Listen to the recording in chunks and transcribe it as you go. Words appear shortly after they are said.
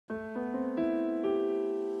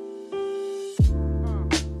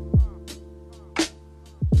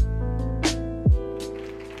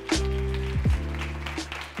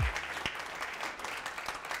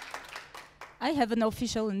I have an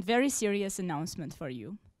official and very serious announcement for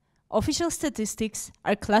you. Official statistics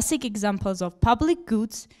are classic examples of public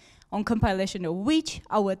goods on compilation of which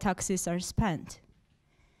our taxes are spent.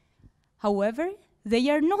 However, they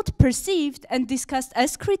are not perceived and discussed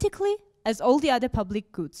as critically as all the other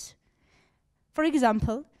public goods. For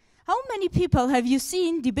example, how many people have you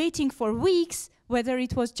seen debating for weeks whether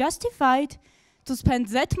it was justified to spend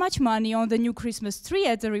that much money on the new Christmas tree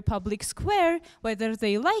at the Republic Square, whether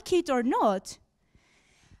they like it or not?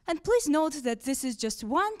 And please note that this is just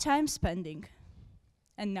one-time spending.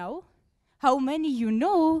 And now, how many you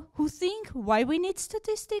know who think why we need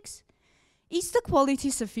statistics? Is the quality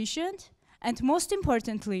sufficient? And most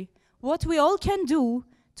importantly, what we all can do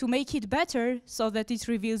to make it better so that it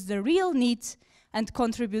reveals the real needs and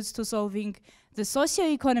contributes to solving the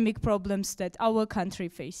socio-economic problems that our country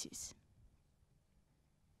faces.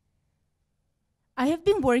 I have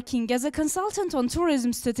been working as a consultant on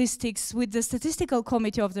tourism statistics with the Statistical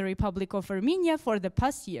Committee of the Republic of Armenia for the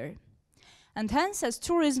past year. And hence, as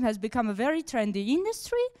tourism has become a very trendy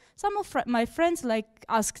industry, some of my friends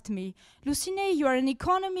asked me, Lusine, you are an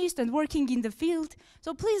economist and working in the field,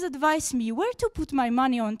 so please advise me where to put my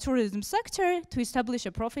money on tourism sector to establish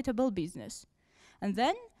a profitable business. And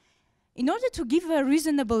then, in order to give a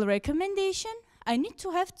reasonable recommendation, I need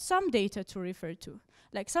to have some data to refer to.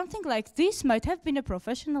 Like something like this might have been a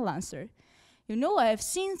professional answer. You know, I have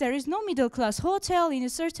seen there is no middle-class hotel in a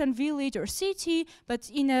certain village or city, but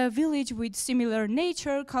in a village with similar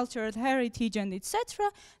nature, cultural heritage, and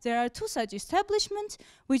etc., there are 2 such establishments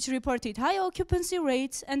which reported high occupancy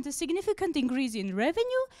rates and a significant increase in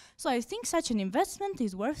revenue, so I think such an investment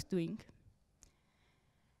is worth doing.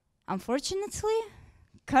 Unfortunately,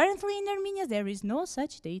 currently in Armenia, there is no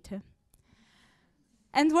such data.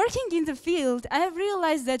 And working in the field, I have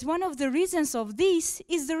realized that one of the reasons of this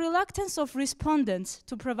is the reluctance of respondents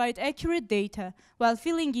to provide accurate data while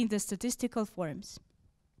filling in the statistical forms.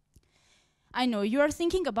 I know you are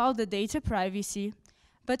thinking about the data privacy,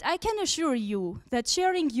 but I can assure you that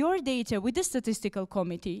sharing your data with the Statistical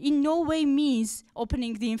Committee in no way means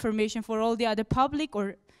opening the information for all the other public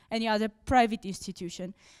or any other private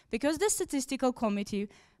institution, because the Statistical Committee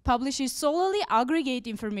publishes solely aggregate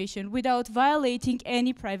information without violating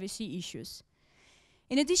any privacy issues.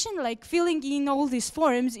 In addition, filling in all these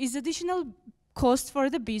forms is additional cost for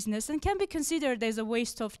the business and can be considered as a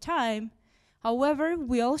waste of time. However,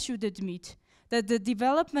 we all should admit that the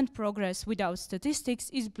development progress without statistics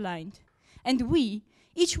is blind. And we,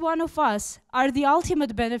 each one of us, are the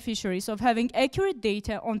ultimate beneficiaries of having accurate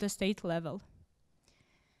data on the state level.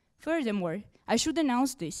 Furthermore, I should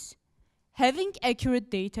announce this. Having accurate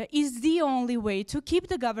data is the only way to keep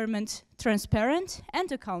the government transparent and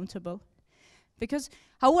accountable. Because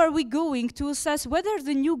how are we going to assess whether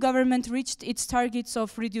the new government reached its targets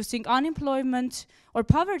of reducing unemployment or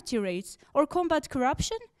poverty rates or combat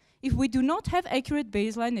corruption if we do not have accurate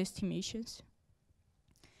baseline estimations?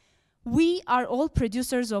 We are all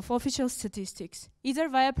producers of official statistics, either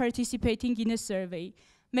via participating in a survey,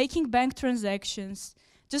 making bank transactions,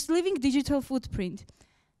 just leaving digital footprint.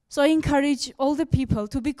 So I encourage all the people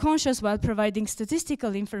to be conscious while providing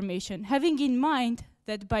statistical information, having in mind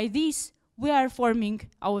that by this, we are forming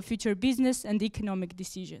our future business and economic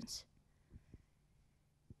decisions.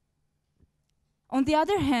 On the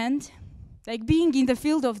other hand, being in the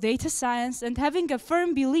field of data science and having a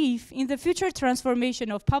firm belief in the future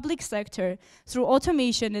transformation of public sector through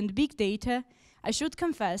automation and big data, I should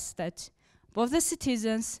confess that both the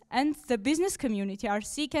citizens and the business community are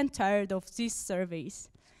sick and tired of these surveys.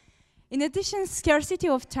 In addition, scarcity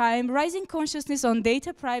of time, rising consciousness on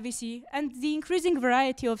data privacy, and the increasing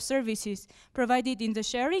variety of services provided in the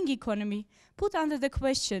sharing economy put under the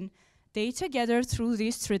question data gathered through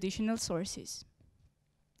these traditional sources.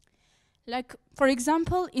 For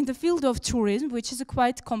example, in the field of tourism, which is a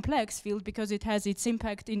quite complex field because it has its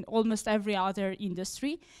impact in almost every other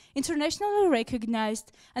industry, internationally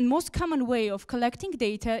recognized and most common way of collecting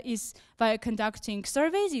data is via conducting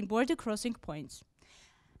surveys in border crossing points.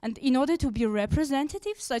 And in order to be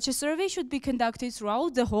representative, such a survey should be conducted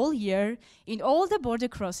throughout the whole year in all the border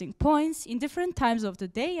crossing points, in different times of the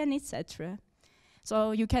day, and etc.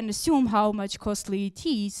 So you can assume how much costly it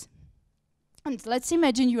is. And let's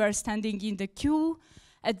imagine you are standing in the queue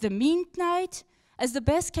at the midnight as the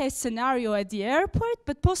best case scenario at the airport,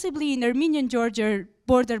 but possibly in Armenian-Georgia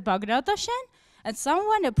border Bagratashan, and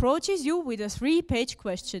someone approaches you with a 3-page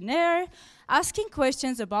questionnaire asking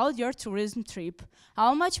questions about your tourism trip.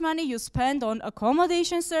 How much money you spend on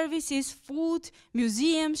accommodation services, food,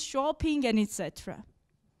 museums, shopping, and etc.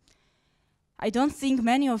 I don't think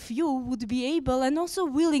many of you would be able and also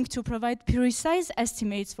willing to provide precise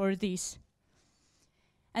estimates for this.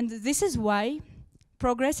 And this is why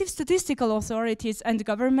progressive statistical authorities and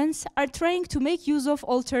governments are trying to make use of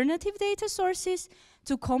alternative data sources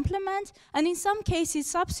to complement and in some cases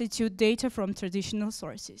substitute data from traditional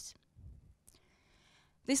sources.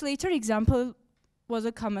 This later example was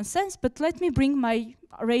a common sense, but let me bring my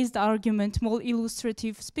raised argument more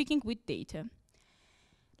illustrative, speaking with data.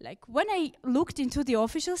 Like when I looked into the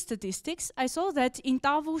official statistics, I saw that in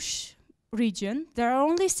Tavush region, there are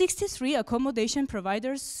only 63 accommodation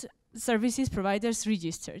providers, services providers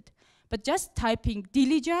registered. But just typing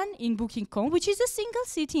Dilijan in Booking.com, which is a single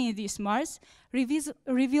city in this Mars,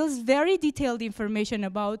 reveals very detailed information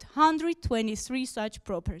about 123 such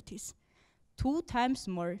properties, 2 times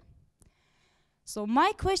more. So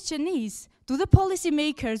my question is, do the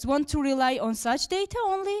policymakers want to rely on such data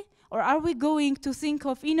only, or are we going to think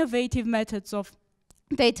of innovative methods of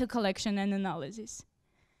data collection and analysis?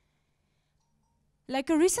 Like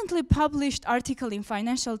a recently published article in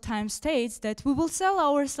Financial Times states that we will sell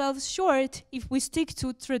ourselves short if we stick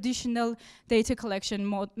to traditional data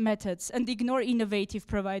collection methods and ignore innovative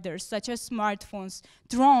providers such as smartphones,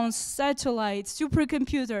 drones, satellites,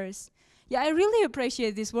 supercomputers. Yeah, I really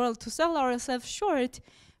appreciate this world to sell ourselves short,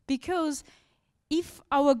 because if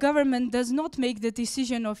our government does not make the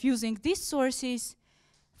decision of using these sources,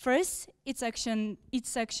 first, its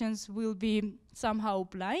actions will be somehow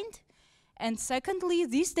blind, and secondly,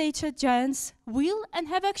 these data giants will and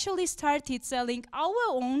have actually started selling our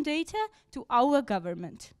own data to our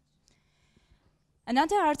government.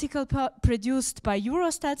 Another article produced by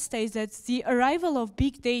Eurostat states that the arrival of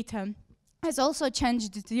big data has also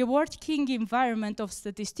changed the working environment of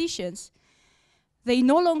statisticians. They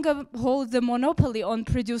no longer hold the monopoly on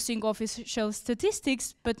producing official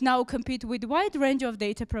statistics, but now compete with a wide range of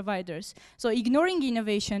data providers. So ignoring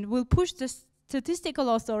innovation will push the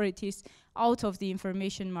statistical authorities out of the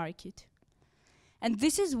information market. And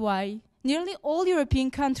this is why nearly all European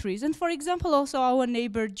countries, and for example also our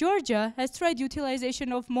neighbor Georgia, has tried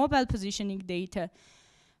utilization of mobile positioning data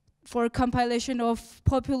for compilation of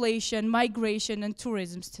population, migration, and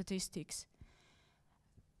tourism statistics.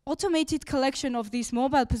 Automated collection of this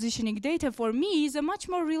mobile positioning data for me is a much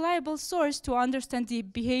more reliable source to understand the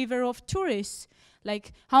behavior of tourists,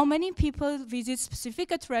 like how many people visit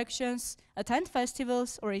specific attractions, attend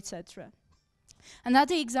festivals, or etc.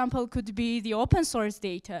 Another example could be the open source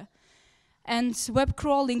data, and web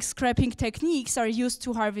crawling scraping techniques are used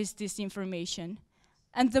to harvest this information.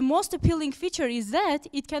 And the most appealing feature is that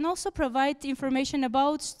it can also provide information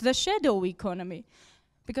about the shadow economy.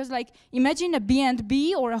 Because like, imagine a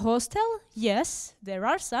B&B or a hostel. Yes, there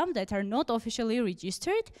are some that are not officially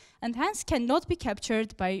registered and hence cannot be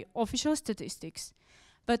captured by official statistics.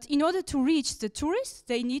 But in order to reach the tourists,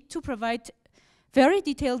 they need to provide very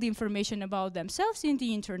detailed information about themselves in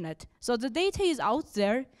the internet. So the data is out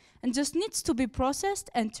there and just needs to be processed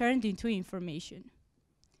and turned into information.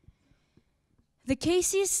 The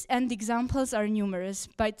cases and examples are numerous,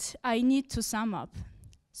 but I need to sum up.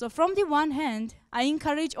 So from the one hand, I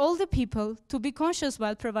encourage all the people to be conscious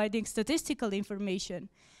while providing statistical information,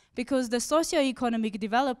 because the socio-economic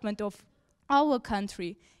development of our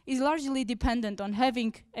country is largely dependent on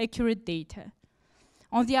having accurate data.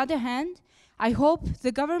 On the other hand, I hope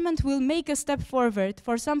the government will make a step forward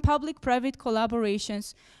for some public-private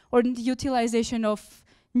collaborations or the utilization of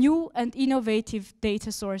new and innovative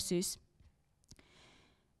data sources.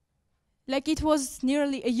 Like it was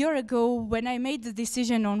nearly a year ago when I made the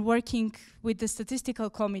decision on working with the statistical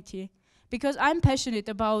committee, because I'm passionate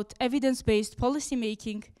about evidence-based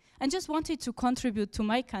policymaking and just wanted to contribute to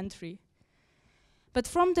my country. But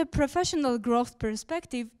from the professional growth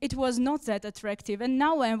perspective, it was not that attractive, and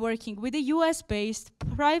now I'm working with a US-based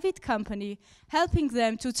private company, helping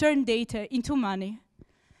them to turn data into money.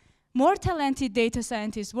 More talented data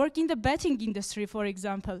scientists work in the betting industry, for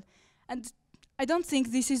example, and I don't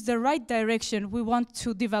think this is the right direction we want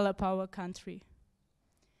to develop our country.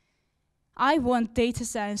 I want data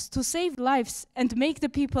science to save lives and make the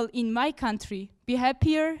people in my country be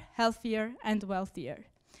happier, healthier, and wealthier.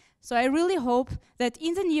 So I really hope that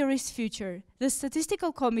in the nearest future, the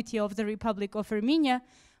Statistical Committee of the Republic of Armenia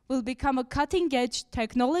will become a cutting-edge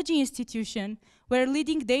technology institution where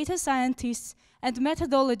leading data scientists and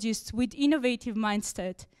methodologists with innovative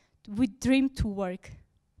mindset would dream to work.